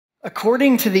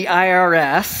According to the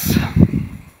IRS,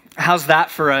 how's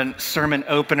that for a sermon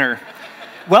opener?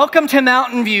 Welcome to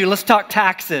Mountain View. Let's talk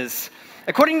taxes.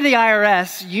 According to the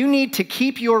IRS, you need to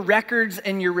keep your records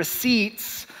and your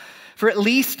receipts for at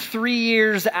least 3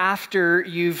 years after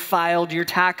you've filed your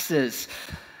taxes.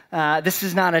 This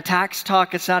is not a tax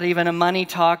talk. It's not even a money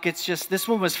talk. It's just this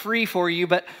one was free for you.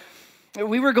 But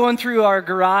we were going through our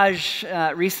garage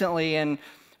recently and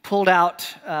pulled out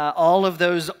all of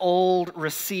those old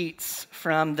receipts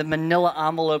from the manila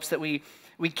envelopes that we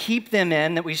keep them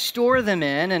in, that we store them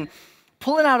in, and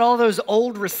pulling out all those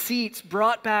old receipts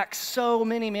brought back so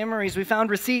many memories. We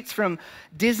found receipts from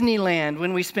Disneyland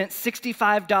when we spent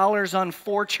 $65 on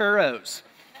 4 churros.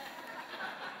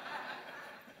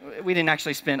 We didn't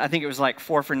actually spend, I think it was like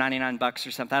 4 for $99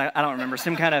 or something. I don't remember,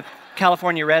 some kind of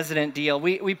California resident deal.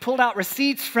 We pulled out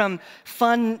receipts from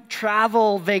fun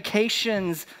travel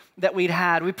vacations that we'd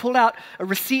had. We pulled out a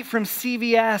receipt from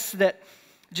CVS that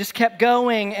just kept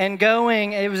going and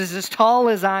going. It was as tall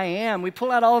as I am. We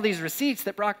pulled out all of these receipts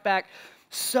that brought back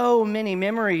so many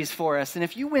memories for us. And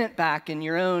if you went back in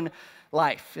your own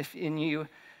life, if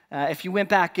you went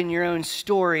back in your own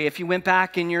story, if you went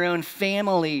back in your own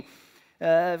family,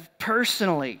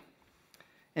 personally,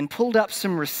 and pulled up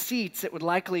some receipts that would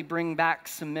likely bring back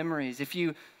some memories. If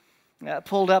you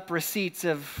pulled up receipts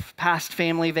of past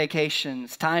family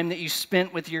vacations, time that you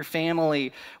spent with your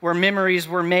family, where memories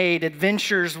were made,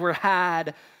 adventures were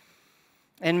had,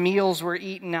 and meals were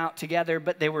eaten out together,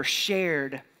 but they were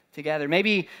shared together.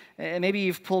 Maybe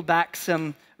you've pulled back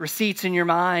some receipts in your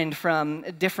mind from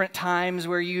different times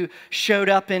where you showed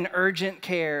up in urgent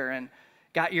care and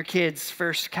got your kids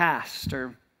first cast,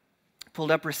 or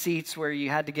pulled up receipts where you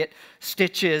had to get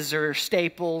stitches or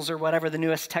staples or whatever the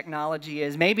newest technology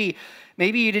is. Maybe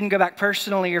you didn't go back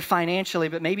personally or financially,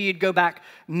 but maybe you'd go back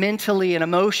mentally and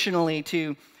emotionally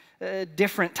to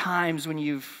different times when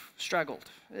you've struggled,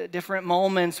 different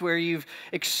moments where you've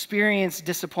experienced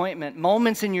disappointment,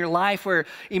 moments in your life where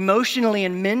emotionally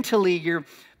and mentally you're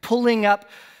pulling up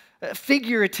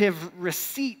figurative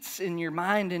receipts in your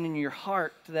mind and in your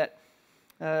heart that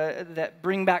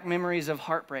bring back memories of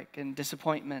heartbreak and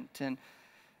disappointment. And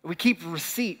we keep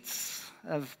receipts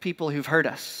of people who've hurt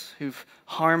us, who've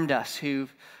harmed us,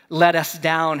 who've let us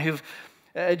down, who've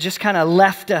just kind of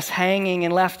left us hanging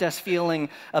and left us feeling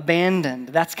abandoned.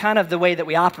 That's kind of the way that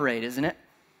we operate, isn't it?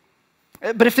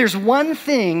 But if there's one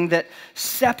thing that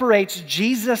separates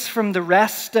Jesus from the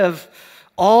rest of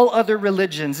all other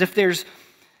religions, if there's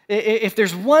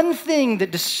one thing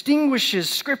that distinguishes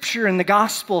Scripture and the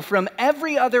gospel from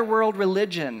every other world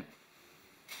religion,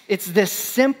 it's this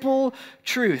simple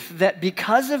truth that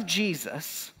because of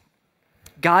Jesus,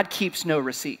 God keeps no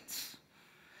receipts,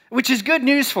 which is good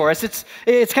news for us.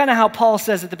 It's kind of how Paul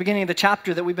says at the beginning of the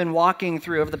chapter that we've been walking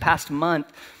through over the past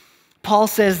month. Paul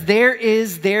says, "There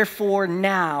is therefore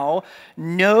now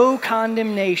no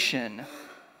condemnation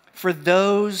for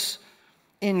those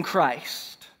in Christ."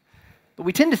 But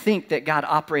we tend to think that God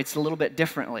operates a little bit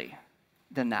differently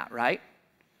than that, right?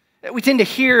 We tend to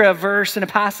hear a verse and a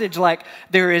passage like,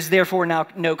 "There is therefore now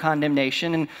no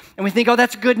condemnation," and we think, oh,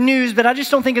 that's good news, but I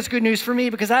just don't think it's good news for me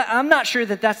because I'm not sure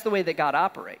that that's the way that God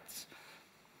operates.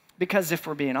 Because if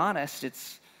we're being honest,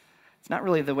 it's not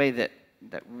really the way that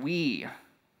we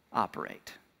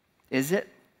operate, is it?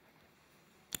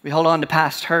 We hold on to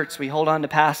past hurts. We hold on to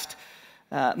past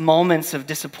moments of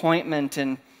disappointment,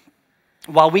 and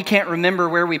while we can't remember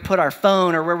where we put our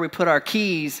phone or where we put our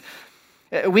keys,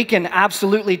 we can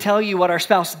absolutely tell you what our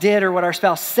spouse did or what our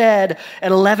spouse said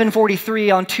at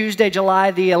 11:43 on Tuesday, July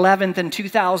the 11th in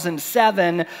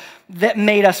 2007 that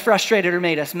made us frustrated or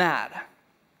made us mad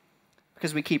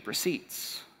because we keep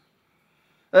receipts.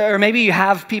 Or maybe you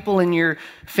have people in your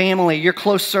family, your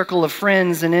close circle of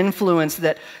friends and influence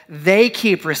that they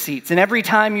keep receipts. And every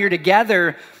time you're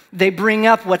together, they bring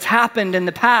up what's happened in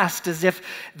the past as if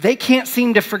they can't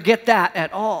seem to forget that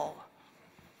at all.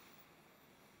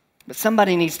 But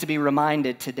somebody needs to be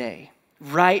reminded today,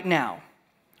 right now,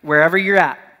 wherever you're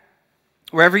at,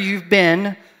 wherever you've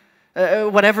been,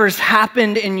 whatever's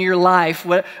happened in your life,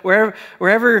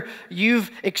 wherever you've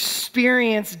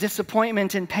experienced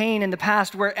disappointment and pain in the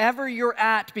past, wherever you're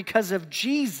at because of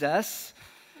Jesus,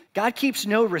 God keeps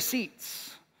no receipts.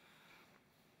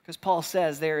 Because Paul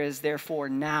says there is therefore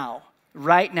now,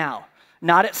 right now,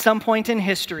 not at some point in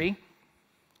history,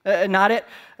 not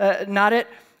at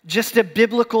just a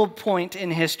biblical point in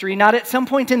history, not at some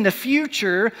point in the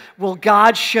future will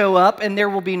God show up and there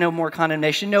will be no more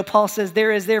condemnation. No, Paul says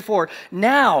there is therefore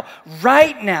now,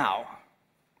 right now,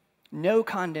 no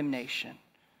condemnation.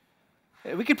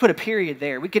 We could put a period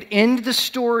there. We could end the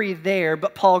story there,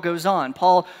 but Paul goes on.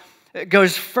 Paul It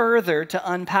goes further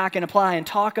to unpack and apply and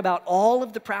talk about all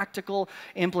of the practical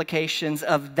implications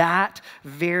of that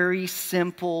very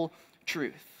simple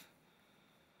truth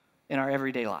in our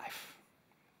everyday life.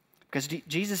 Because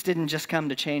Jesus didn't just come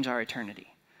to change our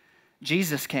eternity.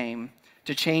 Jesus came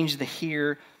to change the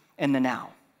here and the now.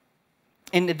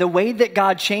 And the way that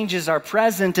God changes our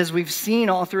present, as we've seen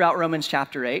all throughout Romans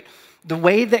chapter 8, the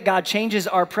way that God changes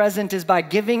our present is by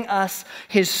giving us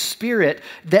His Spirit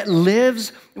that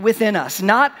lives within us.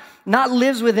 Not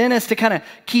lives within us to kind of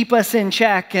keep us in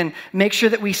check and make sure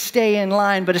that we stay in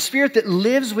line, but a Spirit that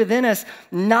lives within us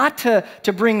not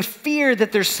to bring fear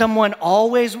that there's someone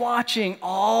always watching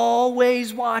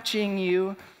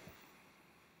you.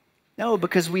 No,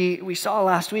 because we saw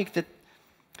last week that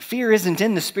fear isn't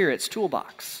in the Spirit's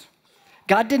toolbox.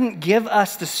 God didn't give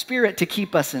us the Spirit to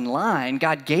keep us in line.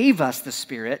 God gave us the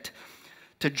Spirit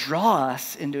to draw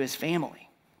us into His family.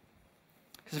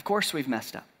 Because of course we've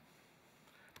messed up.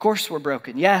 Of course we're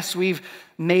broken. Yes, we've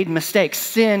made mistakes.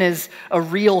 Sin is a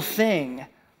real thing,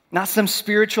 not some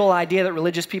spiritual idea that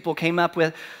religious people came up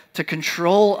with to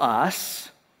control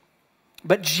us.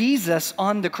 But Jesus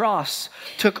on the cross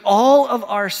took all of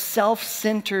our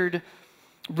self-centered,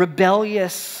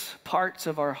 rebellious parts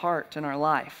of our heart and our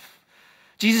life.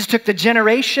 Jesus took the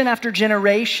generation after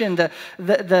generation,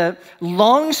 the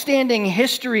long-standing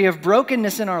history of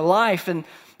brokenness in our life, and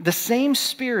the same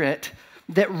Spirit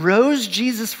that rose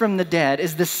Jesus from the dead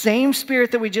is the same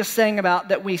Spirit that we just sang about,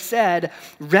 that we said,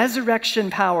 resurrection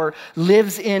power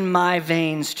lives in my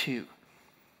veins too.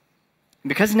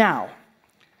 Because now,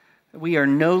 we are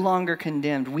no longer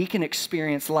condemned. We can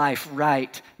experience life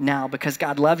right now because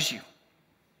God loves you.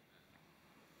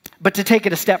 But to take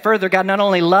it a step further, God not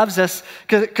only loves us,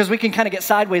 because we can kind of get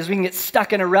sideways, we can get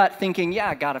stuck in a rut thinking,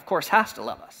 yeah, God, of course, has to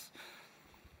love us.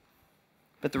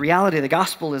 But the reality of the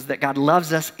gospel is that God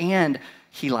loves us and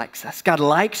He likes us. God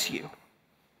likes you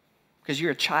because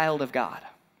you're a child of God,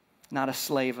 not a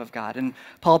slave of God. And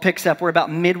Paul picks up, we're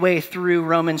about midway through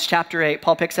Romans chapter 8.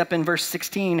 Paul picks up in verse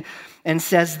 16 and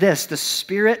says this, the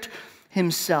Spirit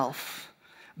Himself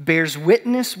bears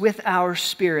witness with our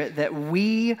spirit that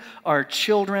we are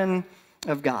children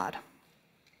of God.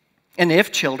 And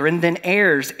if children, then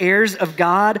heirs, heirs of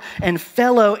God and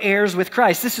fellow heirs with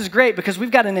Christ. This is great because we've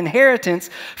got an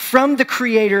inheritance from the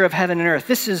Creator of heaven and earth.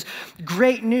 This is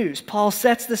great news. Paul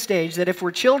sets the stage that if we're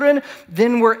children,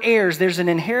 then we're heirs. There's an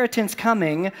inheritance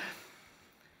coming,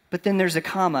 but then there's a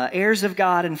comma. Heirs of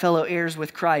God and fellow heirs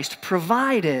with Christ,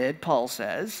 provided, Paul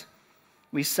says,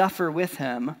 we suffer with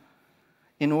Him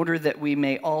in order that we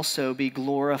may also be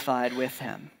glorified with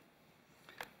Him.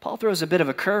 Paul throws a bit of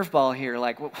a curveball here,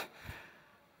 like,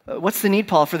 what's the need,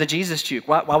 Paul, for the Jesus juke?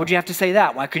 Why would you have to say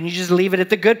that? Why couldn't you just leave it at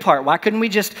the good part? Why couldn't we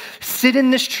just sit in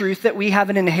this truth that we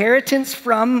have an inheritance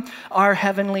from our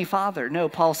Heavenly Father? No,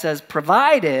 Paul says,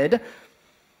 provided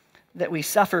that we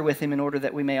suffer with Him in order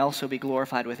that we may also be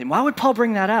glorified with Him. Why would Paul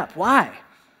bring that up? Why?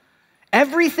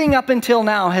 Everything up until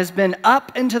now has been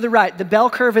up and to the right. The bell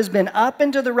curve has been up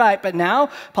and to the right, but now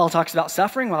Paul talks about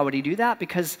suffering. Why would he do that?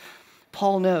 Because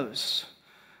Paul knows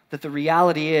that the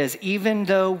reality is, even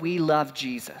though we love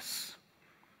Jesus,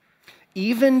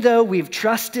 even though we've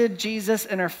trusted Jesus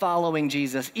and are following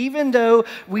Jesus, even though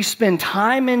we spend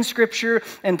time in Scripture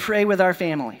and pray with our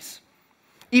families,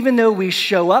 even though we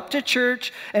show up to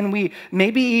church and we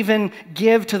maybe even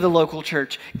give to the local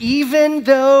church, even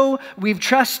though we've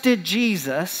trusted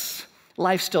Jesus,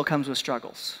 life still comes with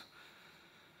struggles.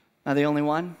 Am I the only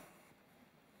one?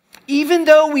 Even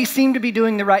though we seem to be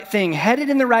doing the right thing, headed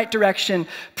in the right direction,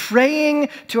 praying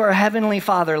to our Heavenly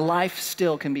Father, life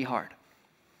still can be hard.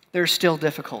 There's still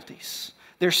difficulties.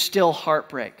 There's still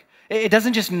heartbreak. It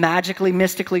doesn't just magically,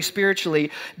 mystically,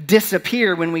 spiritually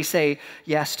disappear when we say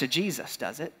yes to Jesus,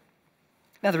 does it?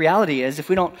 Now, the reality is, if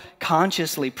we don't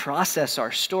consciously process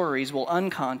our stories, we'll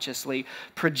unconsciously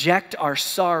project our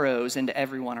sorrows into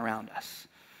everyone around us.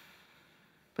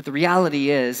 But the reality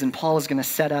is, and Paul is going to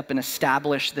set up and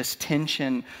establish this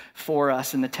tension for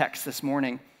us in the text this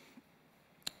morning,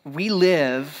 we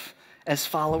live as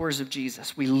followers of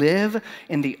Jesus. We live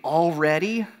in the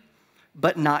already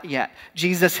but not yet.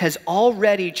 Jesus has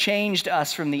already changed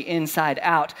us from the inside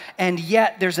out, and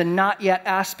yet there's a not yet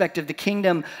aspect of the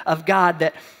kingdom of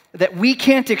God that we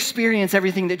can't experience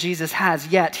everything that Jesus has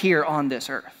yet here on this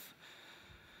earth.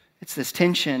 It's this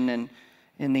tension and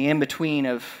in the in-between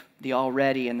of the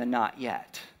already and the not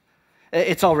yet.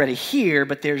 It's already here,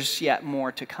 but there's yet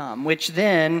more to come, which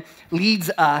then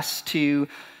leads us to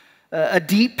a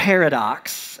deep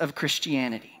paradox of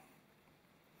Christianity.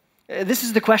 This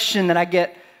is the question that I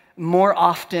get more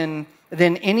often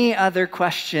than any other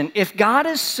question. If God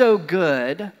is so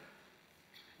good,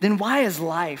 then why is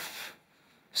life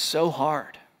so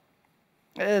hard?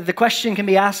 The question can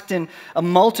be asked in a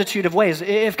multitude of ways.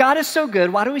 If God is so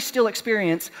good, why do we still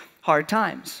experience hard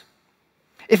times?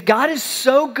 If God is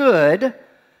so good,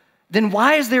 then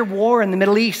why is there war in the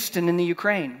Middle East and in the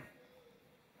Ukraine?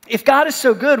 If God is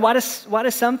so good, why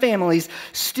do some families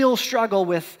still struggle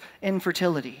with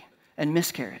infertility and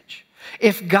miscarriage?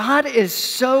 If God is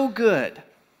so good,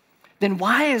 then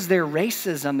why is there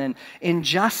racism and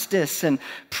injustice and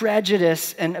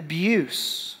prejudice and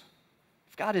abuse?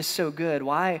 If God is so good,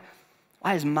 why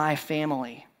is my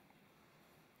family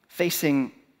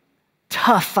facing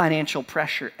tough financial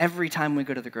pressure every time we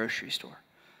go to the grocery store?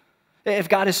 If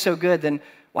God is so good, then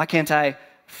why can't I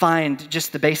find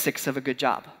just the basics of a good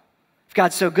job? If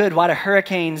God's so good, why do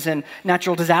hurricanes and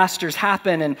natural disasters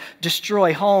happen and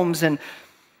destroy homes and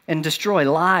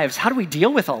destroy lives? How do we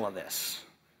deal with all of this?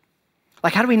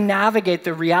 Like, how do we navigate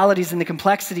the realities and the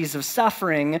complexities of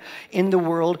suffering in the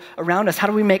world around us? How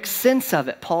do we make sense of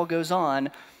it? Paul goes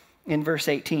on in verse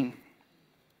 18.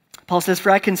 Paul says, "For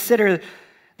I consider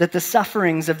that the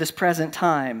sufferings of this present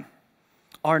time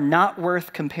are not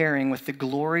worth comparing with the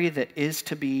glory that is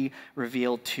to be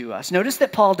revealed to us." Notice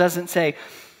that Paul doesn't say,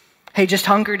 hey, just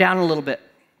hunker down a little bit.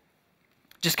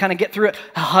 Just kind of get through it.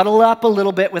 Huddle up a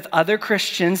little bit with other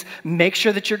Christians. Make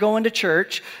sure that you're going to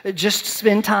church. Just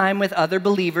spend time with other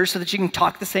believers so that you can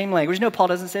talk the same language. No, Paul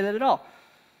doesn't say that at all.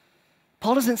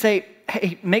 Paul doesn't say,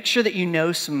 hey, make sure that you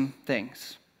know some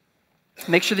things.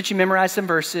 Make sure that you memorize some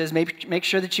verses. Make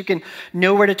sure that you can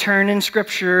know where to turn in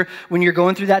Scripture when you're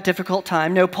going through that difficult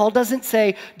time. No, Paul doesn't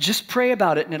say, just pray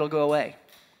about it and it'll go away.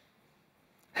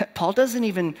 Paul doesn't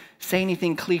even say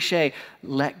anything cliche,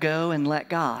 let go and let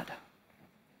God.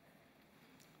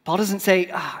 Paul doesn't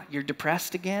say, you're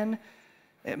depressed again?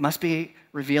 It must be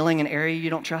revealing an area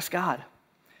you don't trust God.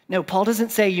 No, Paul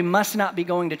doesn't say you must not be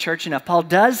going to church enough. Paul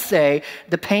does say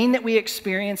the pain that we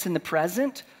experience in the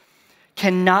present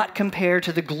cannot compare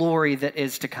to the glory that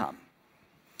is to come.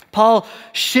 Paul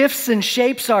shifts and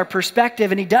shapes our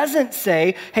perspective, and he doesn't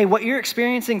say, hey, what you're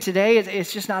experiencing today,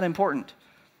 it's just not important.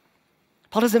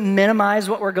 Paul doesn't minimize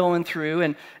what we're going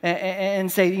through and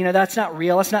say, that's not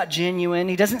real, that's not genuine.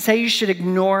 He doesn't say you should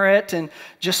ignore it and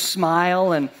just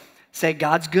smile and say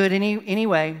God's good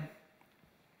anyway.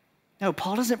 No,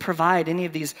 Paul doesn't provide any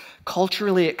of these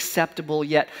culturally acceptable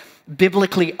yet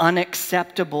biblically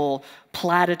unacceptable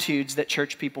platitudes that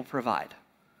church people provide.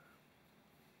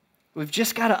 We've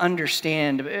just got to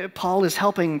understand, Paul is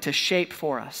helping to shape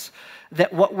for us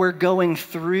that what we're going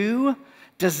through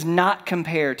does not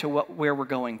compare to where we're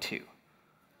going to.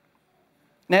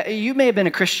 Now, you may have been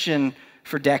a Christian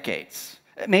for decades.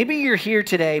 Maybe you're here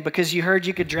today because you heard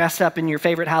you could dress up in your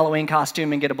favorite Halloween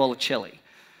costume and get a bowl of chili.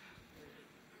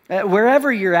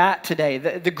 Wherever you're at today,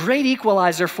 the great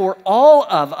equalizer for all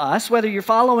of us, whether you're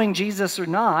following Jesus or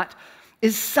not,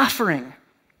 is suffering.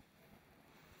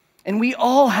 And we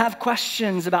all have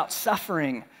questions about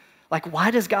suffering. Like,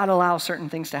 why does God allow certain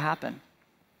things to happen?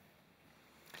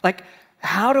 Like,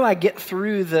 how do I get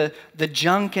through the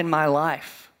junk in my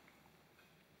life?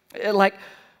 Like,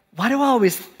 why do I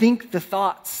always think the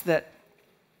thoughts that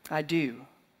I do?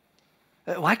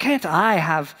 Why can't I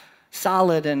have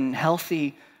solid and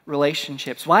healthy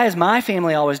relationships? Why is my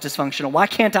family always dysfunctional? Why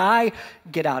can't I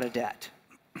get out of debt?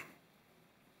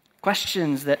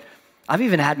 Questions that I've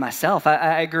even had myself.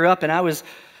 I grew up and I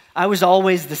was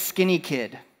always the skinny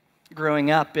kid growing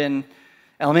up in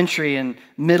elementary and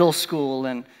middle school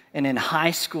and in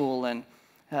high school, and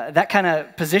that kind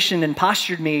of positioned and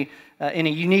postured me in a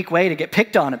unique way to get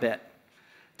picked on a bit,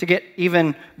 to get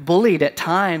even bullied at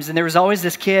times. And there was always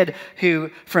this kid who,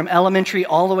 from elementary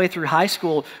all the way through high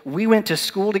school, we went to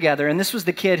school together, and this was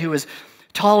the kid who was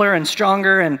taller and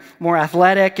stronger and more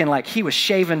athletic, and like he was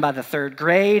shaven by the third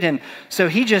grade, and so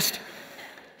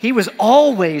he was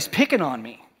always picking on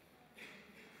me.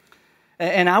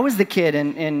 And I was the kid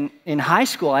in high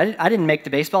school. I didn't make the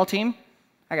baseball team.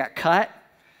 I got cut.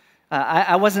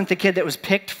 I wasn't the kid that was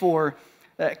picked for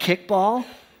kickball.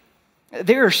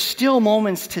 There are still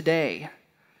moments today,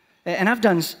 and I've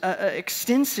done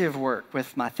extensive work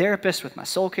with my therapist, with my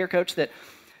soul care coach, that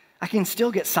I can still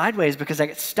get sideways because I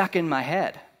get stuck in my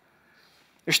head.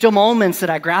 There's still moments that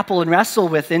I grapple and wrestle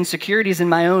with insecurities in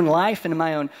my own life and in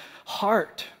my own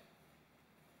heart.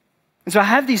 And so I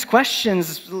have these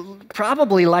questions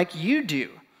probably like you do.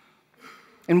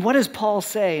 And what does Paul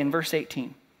say in verse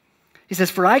 18? He says,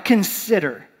 "For I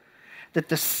consider that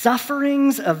the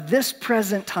sufferings of this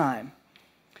present time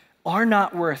are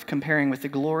not worth comparing with the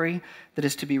glory that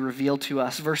is to be revealed to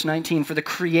us." Verse 19, "For the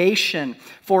creation,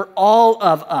 for all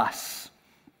of us,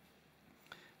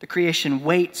 the creation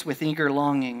waits with eager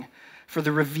longing for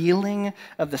the revealing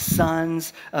of the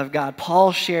sons of God.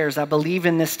 Paul shares, I believe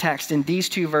in this text, in these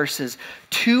two verses,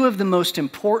 two of the most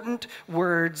important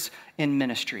words in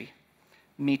ministry.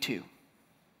 Me too.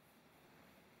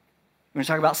 When we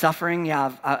talk about suffering,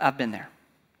 yeah, I've been there.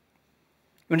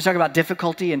 When we talk about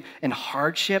difficulty and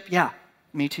hardship, yeah,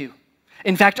 me too.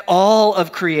 In fact, all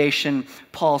of creation,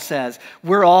 Paul says,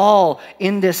 we're all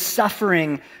in this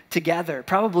suffering together.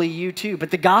 Probably you too.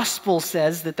 But the gospel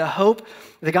says that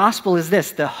the gospel is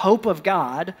this, the hope of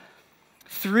God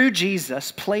through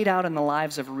Jesus played out in the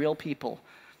lives of real people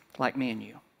like me and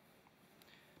you.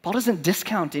 Paul doesn't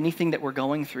discount anything that we're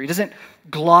going through. He doesn't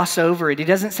gloss over it. He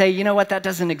doesn't say, you know what, that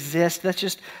doesn't exist. That's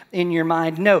just in your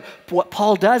mind. No, what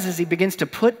Paul does is he begins to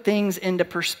put things into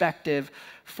perspective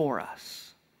for us.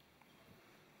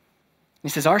 He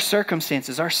says, our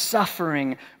circumstances, our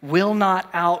suffering will not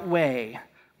outweigh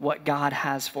what God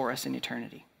has for us in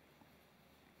eternity.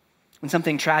 When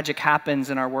something tragic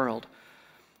happens in our world,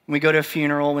 when we go to a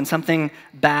funeral, when something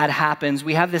bad happens,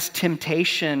 we have this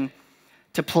temptation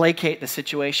to placate the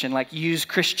situation, like use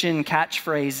Christian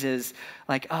catchphrases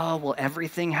like, oh, well,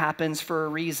 everything happens for a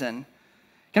reason.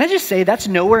 Can I just say that's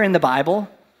nowhere in the Bible?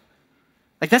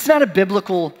 Like, that's not a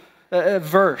biblical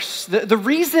verse. The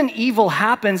reason evil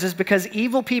happens is because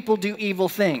evil people do evil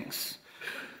things.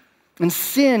 And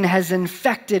sin has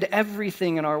infected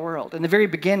everything in our world. In the very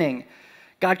beginning,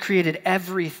 God created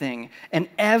everything, and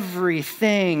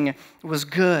everything was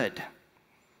good.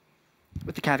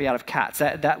 With the caveat of cats.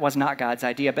 That was not God's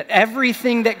idea. But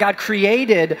everything that God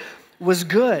created was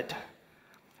good.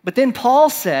 But then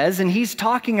Paul says, and he's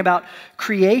talking about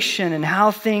creation and how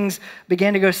things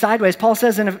began to go sideways. Paul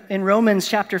says in Romans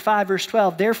chapter 5, verse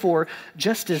 12, therefore,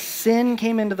 just as sin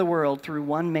came into the world through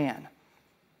one man,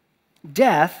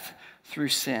 death through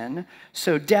sin,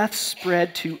 so death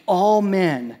spread to all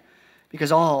men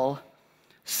because all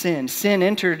sinned. Sin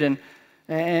entered,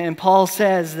 and Paul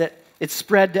says that it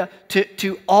spread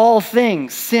to all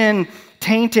things. Sin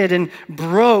tainted and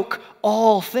broke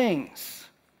all things.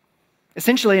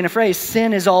 Essentially, in a phrase,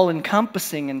 sin is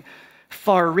all-encompassing and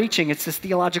far-reaching. It's this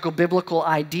theological, biblical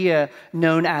idea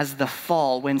known as the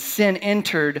fall. When sin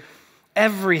entered,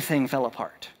 everything fell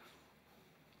apart.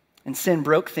 And sin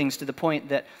broke things to the point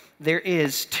that there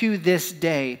is, to this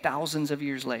day, thousands of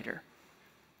years later,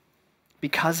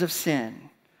 because of sin,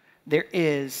 there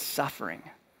is suffering.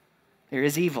 There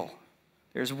is evil.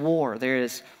 There's war. There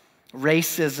is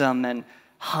racism and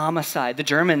homicide. The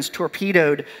Germans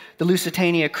torpedoed the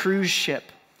Lusitania cruise ship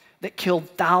that killed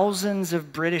thousands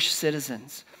of British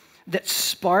citizens, that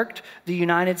sparked the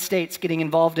United States getting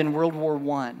involved in World War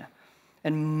I,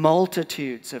 and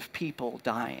multitudes of people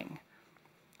dying.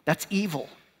 That's evil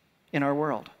in our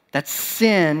world. That's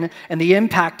sin and the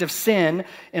impact of sin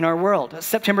in our world.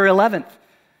 September 11th,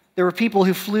 there were people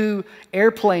who flew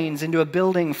airplanes into a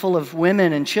building full of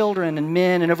women and children and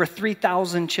men, and over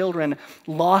 3,000 children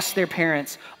lost their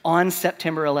parents on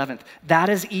September 11th. That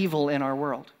is evil in our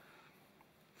world.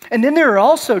 And then there are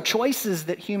also choices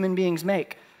that human beings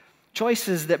make,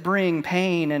 choices that bring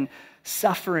pain and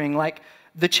suffering, like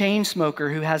the chain smoker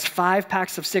who has 5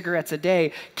 packs of cigarettes a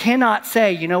day cannot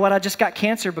say, you know what, I just got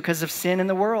cancer because of sin in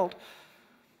the world.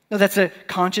 No, that's a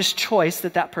conscious choice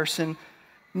that person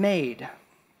made.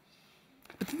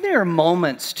 But then there are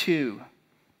moments too,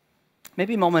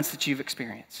 maybe moments that you've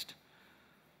experienced.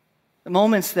 The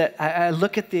moments that I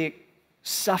look at the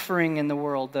suffering in the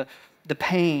world, the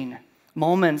pain,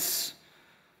 moments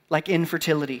like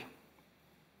infertility,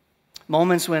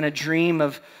 moments when a dream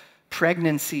of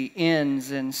pregnancy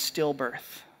ends in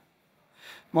stillbirth,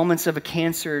 moments of a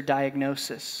cancer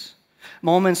diagnosis,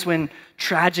 moments when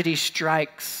tragedy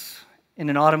strikes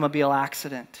in an automobile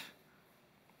accident.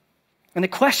 And the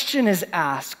question is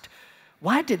asked,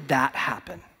 why did that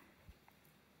happen?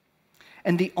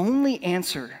 And the only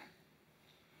answer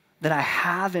that I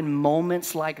have in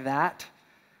moments like that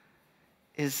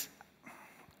is,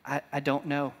 I don't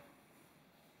know.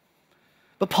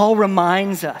 But Paul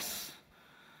reminds us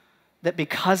that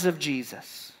because of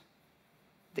Jesus,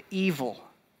 the evil,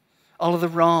 all of the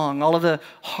wrong, all of the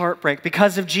heartbreak,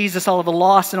 because of Jesus, all of the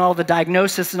loss and all of the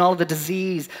diagnosis and all of the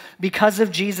disease, because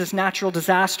of Jesus, natural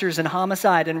disasters and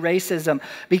homicide and racism,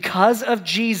 because of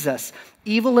Jesus,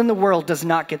 evil in the world does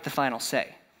not get the final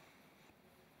say.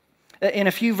 In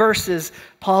a few verses,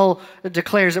 Paul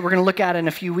declares that we're going to look at in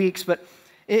a few weeks, but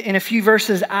in a few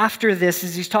verses after this,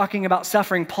 as he's talking about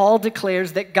suffering, Paul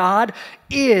declares that God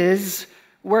is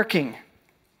working.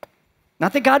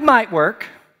 Not that God might work.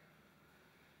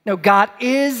 No, God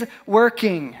is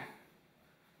working.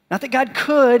 Not that God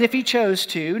could if he chose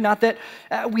to. Not that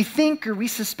we think or we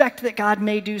suspect that God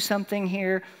may do something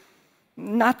here.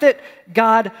 Not that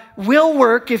God will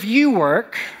work if you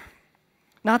work.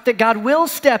 Not that God will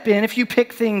step in if you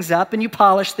pick things up and you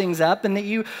polish things up and that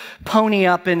you pony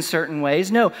up in certain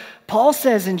ways. No, Paul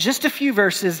says in just a few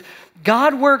verses,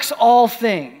 God works all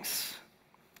things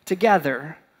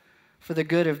together for the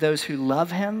good of those who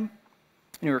love him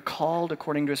and who are called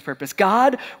according to his purpose.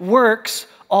 God works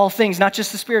all things, not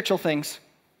just the spiritual things,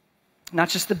 not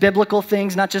just the biblical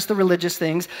things, not just the religious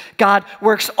things. God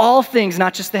works all things,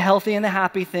 not just the healthy and the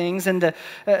happy things and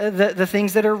the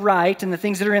things that are right and the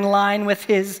things that are in line with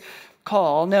his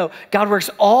call. No, God works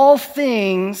all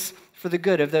things for the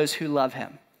good of those who love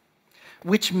him,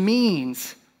 which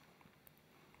means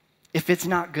if it's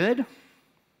not good,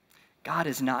 God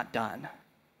is not done.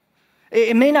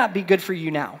 It may not be good for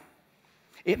you now.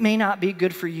 It may not be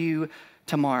good for you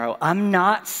tomorrow. I'm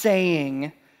not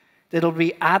saying that it'll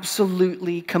be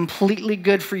absolutely, completely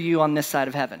good for you on this side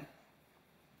of heaven.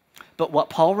 But what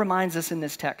Paul reminds us in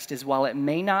this text is while it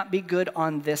may not be good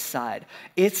on this side,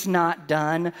 it's not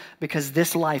done because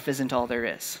this life isn't all there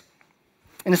is.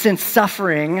 In a sense,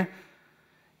 suffering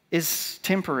is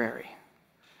temporary.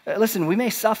 Listen, we may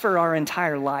suffer our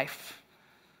entire life,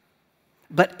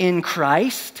 but in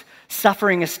Christ,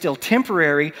 suffering is still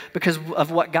temporary because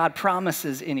of what God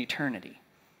promises in eternity.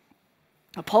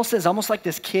 Paul says, almost like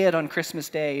this kid on Christmas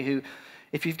Day who,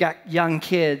 if you've got young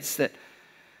kids that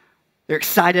they're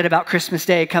excited about Christmas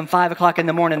Day, come 5 o'clock in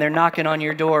the morning, they're knocking on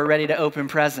your door ready to open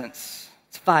presents.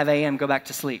 It's 5 a.m., go back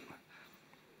to sleep.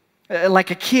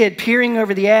 Like a kid peering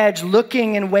over the edge,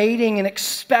 looking and waiting and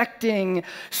expecting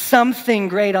something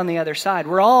great on the other side.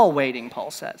 We're all waiting,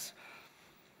 Paul says.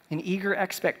 An eager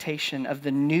expectation of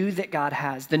the new that God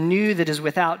has, the new that is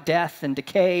without death and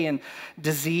decay and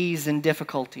disease and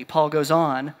difficulty. Paul goes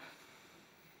on,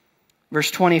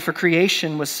 verse 20, for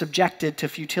creation was subjected to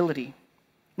futility,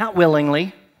 not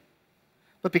willingly,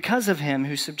 but because of him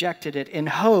who subjected it, in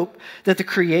hope that the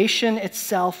creation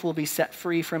itself will be set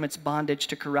free from its bondage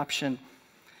to corruption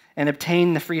and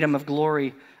obtain the freedom of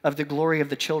the glory of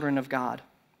the children of God.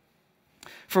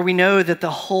 For we know that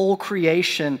the whole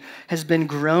creation has been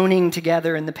groaning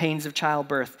together in the pains of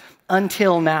childbirth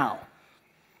until now.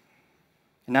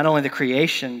 And not only the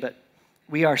creation, but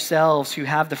we ourselves who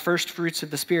have the first fruits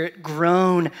of the Spirit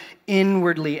groan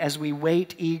inwardly as we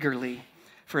wait eagerly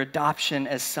for adoption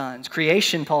as sons.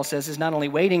 Creation, Paul says, is not only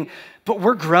waiting, but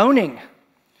we're groaning.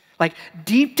 Like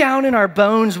deep down in our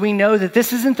bones, we know that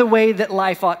this isn't the way that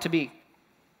life ought to be.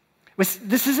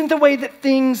 This isn't the way that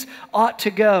things ought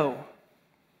to go.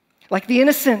 Like the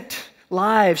innocent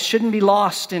lives shouldn't be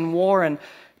lost in war and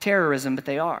terrorism, but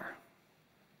they are.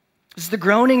 This is the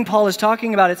groaning Paul is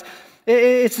talking about.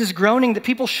 It's this groaning that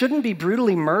people shouldn't be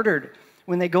brutally murdered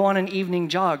when they go on an evening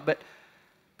jog, but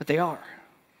they are.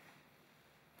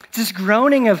 It's this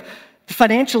groaning of the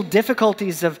financial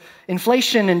difficulties of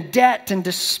inflation and debt and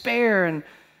despair, and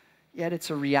yet it's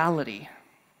a reality.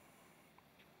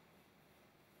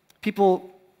 People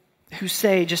who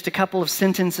say just a couple of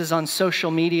sentences on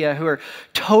social media, who are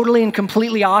totally and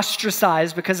completely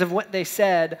ostracized because of what they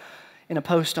said in a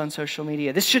post on social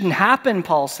media. This shouldn't happen,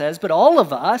 Paul says, but all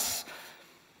of us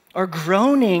are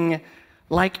groaning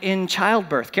like in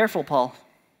childbirth. Careful, Paul.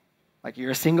 Like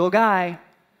you're a single guy.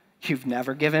 You've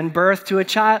never given birth to a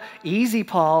child. Easy,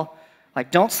 Paul.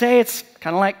 Like don't say it's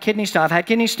kind of like kidney stones. I've had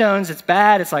kidney stones. It's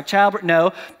bad. It's like childbirth.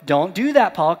 No, don't do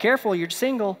that, Paul. Careful, you're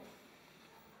single.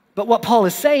 But what Paul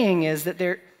is saying is that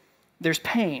there's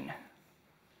pain,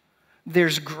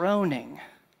 there's groaning,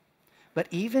 but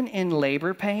even in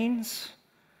labor pains,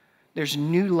 there's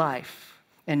new life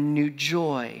and new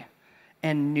joy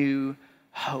and new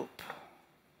hope.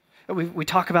 We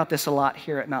talk about this a lot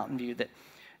here at Mountain View,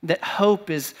 that hope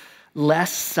is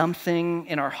less something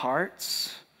in our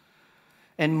hearts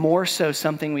and more so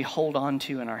something we hold on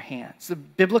to in our hands. The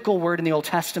biblical word in the Old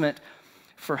Testament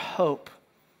for hope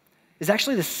is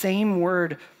actually the same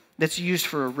word that's used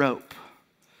for a rope.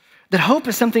 That hope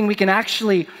is something we can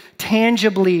actually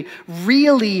tangibly,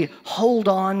 really hold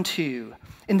on to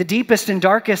in the deepest and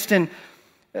darkest and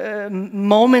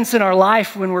moments in our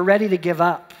life when we're ready to give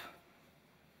up.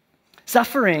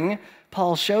 Suffering,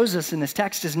 Paul shows us in this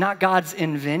text, is not God's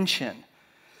invention.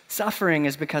 Suffering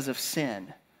is because of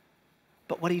sin.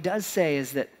 But what he does say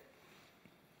is that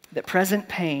present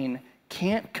pain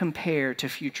can't compare to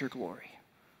future glory.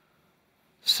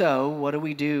 So, what do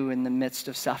we do in the midst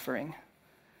of suffering?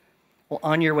 Well,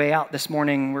 on your way out this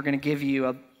morning, we're going to give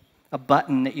you a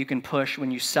button that you can push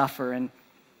when you suffer, and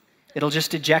it'll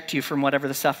just eject you from whatever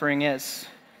the suffering is.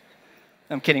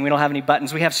 I'm kidding, we don't have any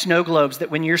buttons. We have snow globes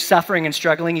that when you're suffering and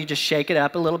struggling, you just shake it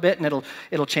up a little bit and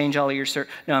it'll change all of your...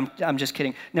 No, I'm just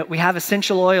kidding. No, we have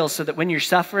essential oils so that when you're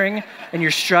suffering and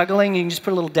you're struggling, you can just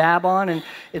put a little dab on and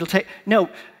it'll take... No,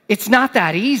 it's not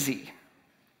that easy,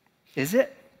 is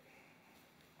it?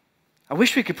 I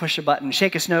wish we could push a button,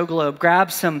 shake a snow globe,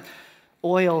 grab some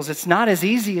oils. It's not as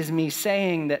easy as me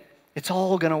saying that it's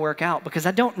all going to work out because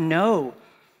I don't know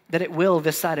that it will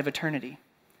this side of eternity.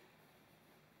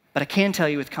 But I can tell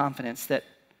you with confidence that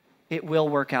it will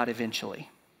work out eventually.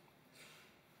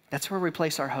 That's where we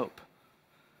place our hope.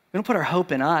 We don't put our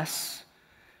hope in us.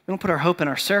 We don't put our hope in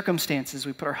our circumstances.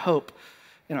 We put our hope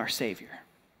in our Savior.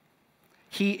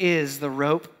 He is the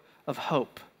rope of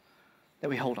hope that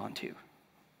we hold on to.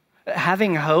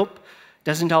 Having hope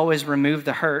doesn't always remove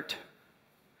the hurt,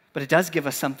 but it does give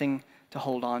us something to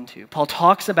hold on to. Paul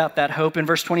talks about that hope in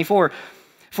verse 24.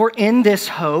 For in this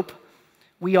hope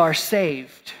we are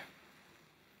saved.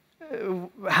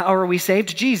 How are we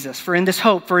saved? Jesus. For in this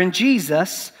hope, for in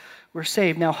Jesus we're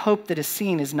saved. Now hope that is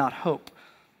seen is not hope.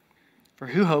 For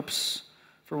who hopes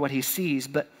for what he sees?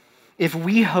 But if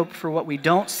we hope for what we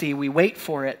don't see, we wait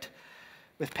for it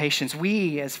with patience.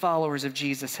 We, as followers of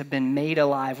Jesus, have been made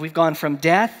alive. We've gone from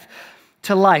death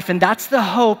to life. And that's the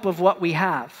hope of what we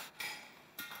have.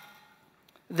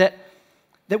 That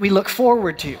we look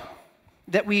forward to.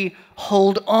 That we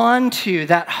hold on to.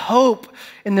 That hope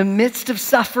in the midst of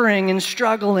suffering and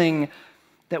struggling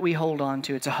that we hold on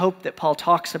to. It's a hope that Paul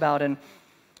talks about in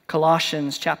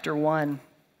Colossians chapter 1.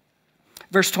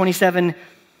 Verse 27,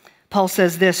 Paul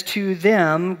says this, to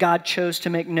them God chose to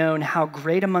make known how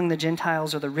great among the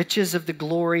Gentiles are the riches of the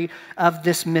glory of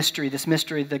this mystery,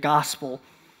 the gospel,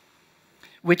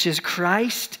 which is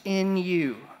Christ in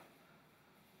you,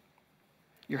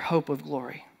 your hope of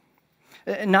glory.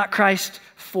 Not Christ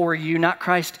for you, not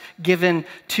Christ given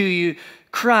to you.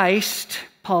 Christ,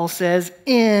 Paul says,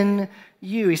 in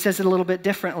you. He says it a little bit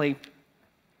differently.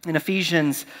 In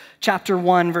Ephesians chapter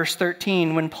 1, verse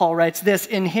 13, when Paul writes this,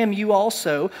 in him you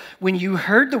also, when you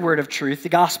heard the word of truth, the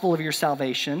gospel of your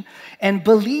salvation, and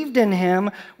believed in him,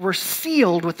 were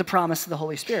sealed with the promise of the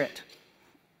Holy Spirit,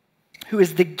 who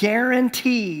is the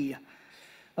guarantee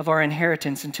of our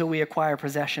inheritance until we acquire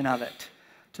possession of it,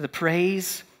 to the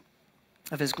praise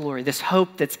of his glory. This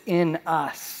hope that's in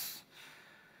us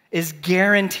is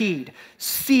guaranteed,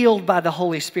 sealed by the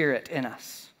Holy Spirit in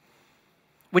us.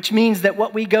 Which means that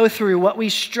what we go through, what we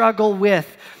struggle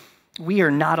with, we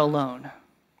are not alone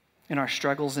in our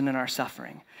struggles and in our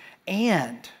suffering.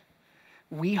 And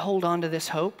we hold on to this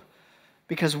hope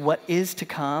because what is to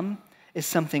come is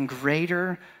something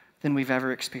greater than we've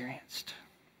ever experienced.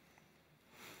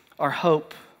 Our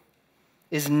hope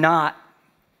is not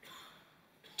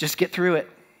just get through it.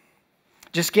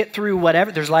 Just get through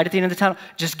whatever. There's light at the end of the tunnel.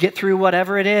 Just get through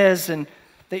whatever it is and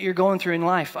that you're going through in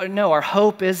life. No, our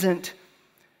hope isn't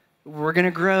we're going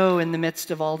to grow in the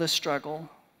midst of all this struggle.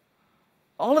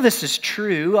 All of this is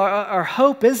true. Our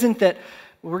hope isn't that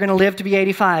we're going to live to be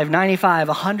 85, 95,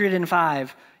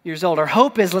 105 years old. Our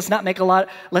hope is let's make a lot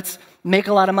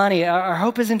of money. Our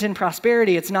hope isn't in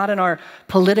prosperity. It's not in our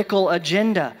political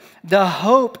agenda. The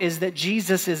hope is that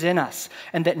Jesus is in us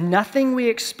and that nothing we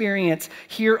experience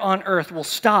here on earth will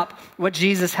stop what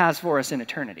Jesus has for us in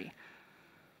eternity.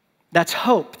 That's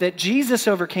hope, that Jesus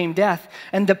overcame death,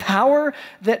 and the power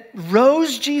that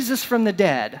rose Jesus from the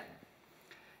dead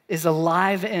is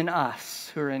alive in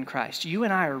us who are in Christ. You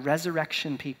and I are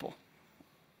resurrection people.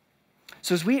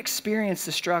 So as we experience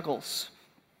the struggles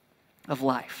of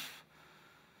life,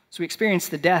 as we experience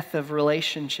the death of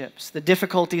relationships, the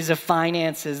difficulties of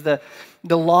finances, the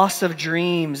loss of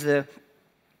dreams, the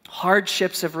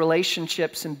hardships of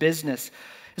relationships and business,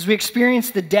 as we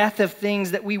experience the death of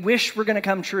things that we wish were going to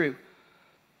come true,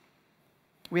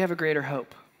 we have a greater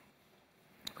hope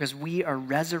because we are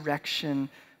resurrection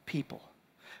people.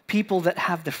 People that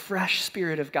have the fresh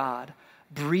Spirit of God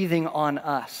breathing on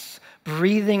us,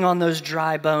 breathing on those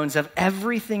dry bones of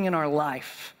everything in our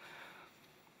life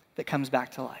that comes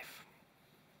back to life.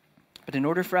 But in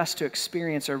order for us to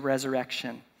experience our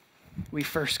resurrection, we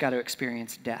first got to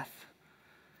experience death.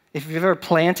 If you've ever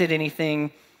planted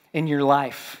anything in your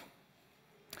life,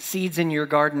 seeds in your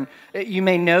garden, you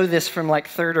may know this from like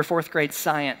 3rd or 4th grade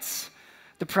science,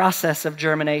 the process of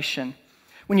germination.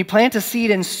 When you plant a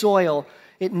seed in soil,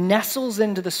 it nestles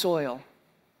into the soil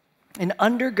and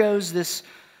undergoes this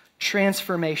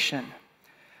transformation.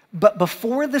 But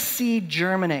before the seed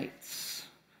germinates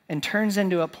and turns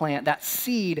into a plant, that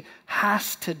seed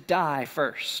has to die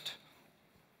first.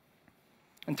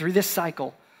 And through this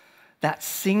cycle, that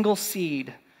single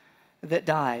seed that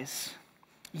dies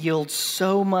yields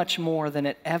so much more than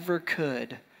it ever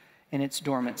could in its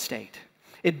dormant state.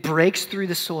 It breaks through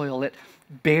the soil. It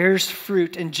bears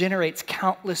fruit and generates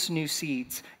countless new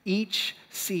seeds, each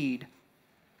seed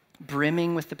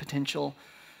brimming with the potential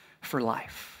for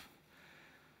life.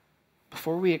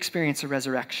 Before we experience a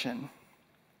resurrection,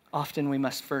 often we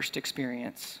must first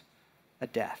experience a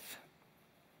death.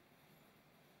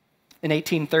 In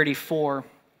 1834,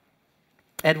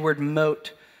 Edward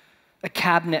Mote, a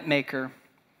cabinet maker,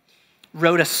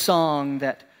 wrote a song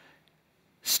that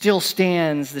still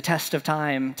stands the test of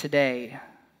time today,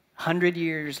 100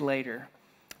 years later.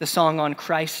 The song On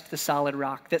Christ the Solid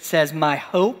Rock that says, "My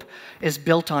hope is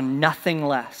built on nothing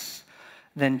less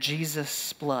than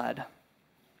Jesus' blood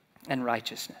and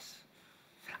righteousness.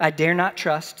 I dare not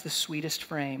trust the sweetest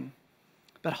frame,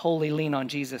 but wholly lean on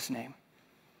Jesus' name.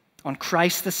 On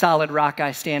Christ the solid rock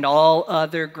I stand, all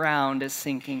other ground is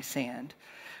sinking sand.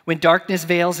 When darkness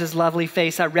veils his lovely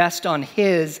face, I rest on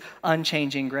his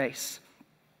unchanging grace.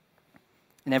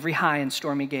 In every high and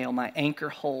stormy gale, my anchor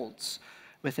holds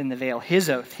within the veil. His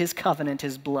oath, his covenant,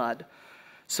 his blood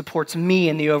supports me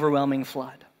in the overwhelming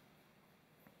flood.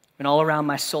 When all around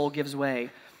my soul gives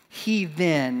way, he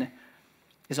then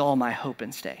is all my hope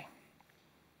and stay.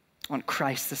 On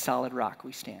Christ the solid rock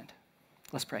we stand."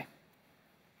 Let's pray.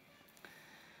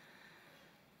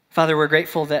 Father, we're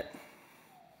grateful that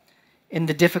in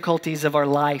the difficulties of our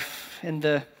life, in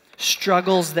the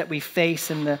struggles that we face,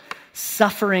 in the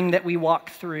suffering that we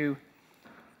walk through,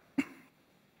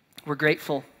 we're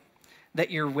grateful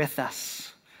that you're with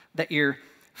us, that you're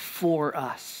for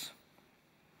us,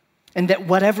 and that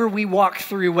whatever we walk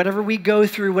through, whatever we go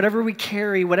through, whatever we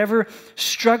carry, whatever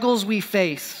struggles we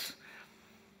face,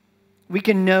 we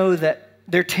can know that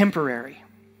they're temporary.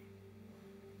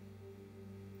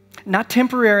 Not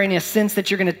temporary in a sense that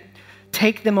you're going to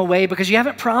take them away, because you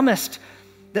haven't promised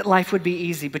that life would be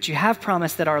easy, but you have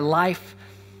promised that our life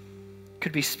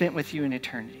could be spent with you in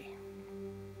eternity.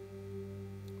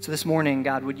 So this morning,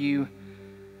 God, would you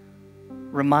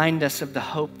remind us of the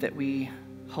hope that we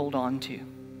hold on to,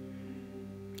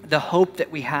 the hope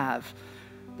that we have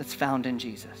that's found in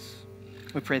Jesus.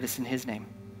 We pray this in his name.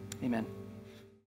 Amen.